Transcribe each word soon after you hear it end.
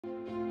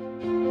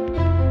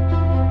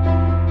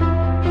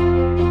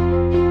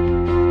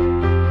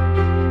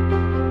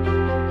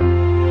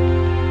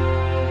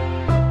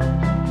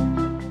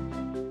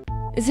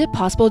Is it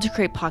possible to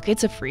create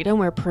pockets of freedom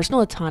where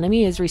personal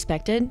autonomy is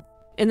respected?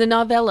 In the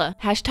novella,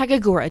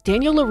 #Agora,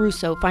 Daniel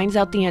LaRusso finds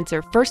out the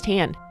answer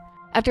firsthand.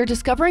 After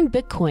discovering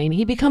Bitcoin,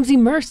 he becomes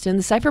immersed in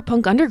the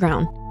cypherpunk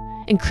underground.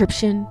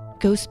 Encryption,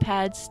 ghost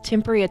pads,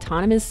 temporary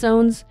autonomous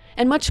zones,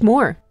 and much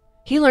more.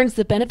 He learns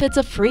the benefits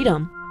of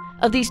freedom,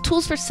 of these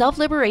tools for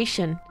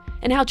self-liberation,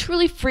 and how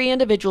truly free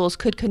individuals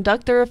could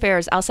conduct their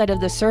affairs outside of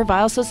the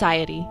servile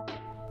society.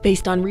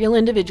 Based on real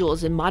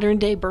individuals in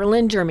modern-day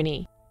Berlin,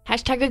 Germany,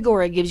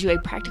 #Agora gives you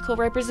a practical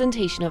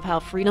representation of how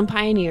freedom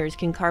pioneers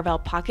can carve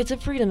out pockets of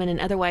freedom in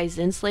an otherwise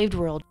enslaved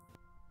world.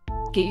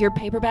 Get your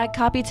paperback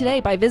copy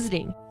today by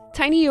visiting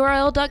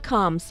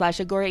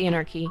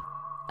tinyurl.com/Agora-Anarchy.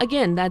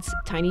 Again, that's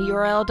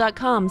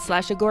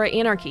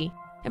tinyurl.com/Agora-Anarchy.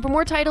 And for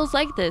more titles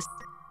like this,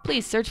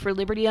 please search for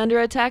Liberty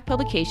Under Attack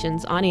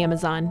publications on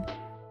Amazon.